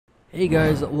Hey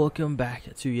guys, welcome back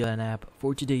to Yelan app.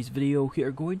 For today's video, we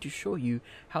are going to show you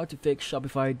how to fix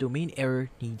Shopify domain error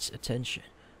needs attention.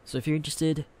 So if you're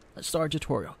interested, let's start our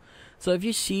tutorial. So if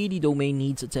you see the domain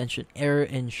needs attention error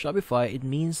in Shopify, it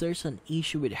means there's an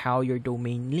issue with how your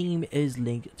domain name is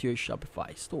linked to your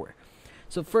Shopify store.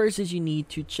 So first is you need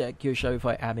to check your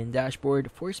Shopify admin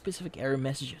dashboard for specific error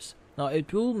messages. Now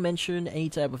it will mention any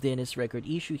type of DNS record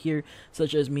issue here,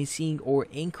 such as missing or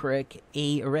incorrect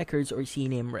A records or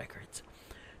CNAME records.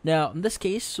 Now in this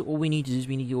case, what we need to do is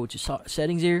we need to go to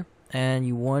settings here, and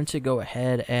you want to go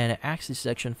ahead and access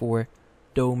section for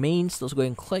domains. Let's go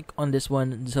ahead and click on this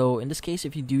one. So in this case,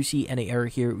 if you do see any error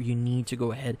here, you need to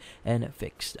go ahead and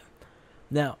fix them.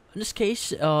 Now, in this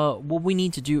case, what we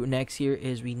need to do next here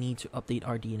is we need to update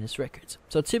our DNS records.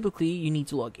 So typically, you need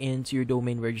to log into your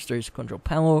domain registers control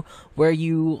panel where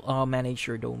you manage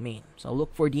your domain. So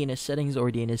look for DNS settings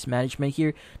or DNS management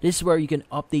here. This is where you can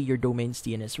update your domain's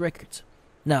DNS records.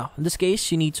 Now, in this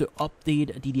case, you need to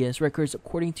update the DNS records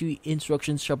according to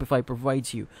instructions Shopify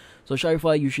provides you. So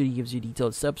Shopify usually gives you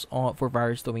detailed steps for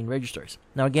various domain registers.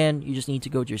 Now again, you just need to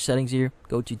go to your settings here,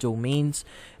 go to domains,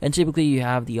 and typically you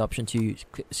have the option to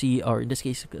see, or in this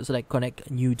case, select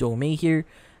connect new domain here.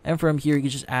 And from here, you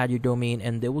can just add your domain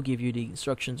and they will give you the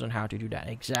instructions on how to do that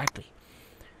exactly.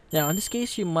 Now, in this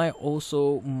case, you might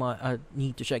also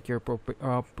need to check your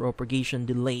propagation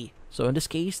delay. So in this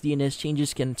case, DNS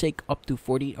changes can take up to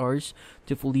 48 hours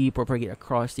to fully propagate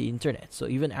across the internet. So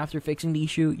even after fixing the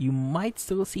issue, you might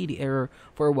still see the error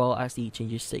for a while as the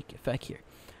changes take effect here.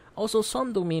 Also,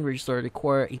 some domain registers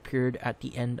require a period at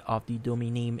the end of the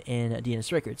domain name in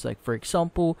DNS records. Like for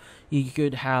example, you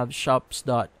could have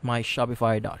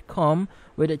shops.myshopify.com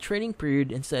with a trailing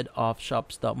period instead of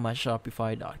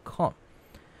shops.myshopify.com.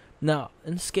 Now,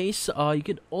 in this case, you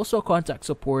could also contact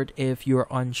support if you're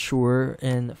unsure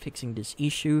in fixing this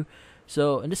issue.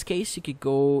 So in this case, you could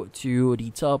go to the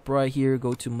top right here,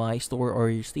 go to my store or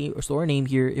your store name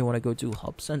here. You want to go to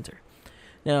Help Center.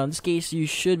 Now, in this case, you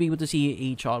should be able to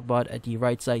see a chatbot at the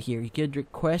right side here. You could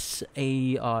request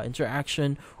a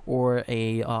interaction or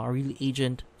a real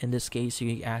agent. In this case,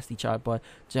 you can ask the chatbot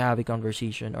to have a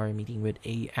conversation or a meeting with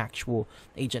a actual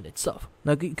agent itself.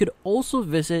 Now, you could also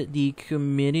visit the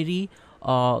community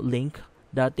link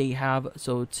that they have.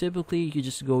 So typically, you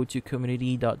just go to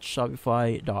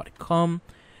community.shopify.com.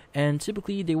 And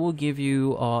typically, they will give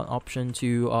you an option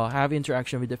to have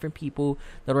interaction with different people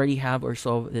that already have or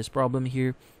solve this problem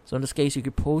here. So in this case, you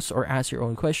could post or ask your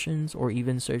own questions or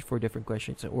even search for different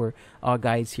questions or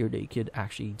guides here that you could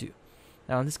actually do.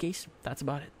 Now, in this case, that's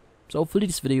about it. So hopefully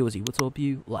this video was able to help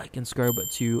you. Like and subscribe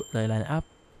to the Yelan app.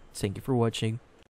 Thank you for watching.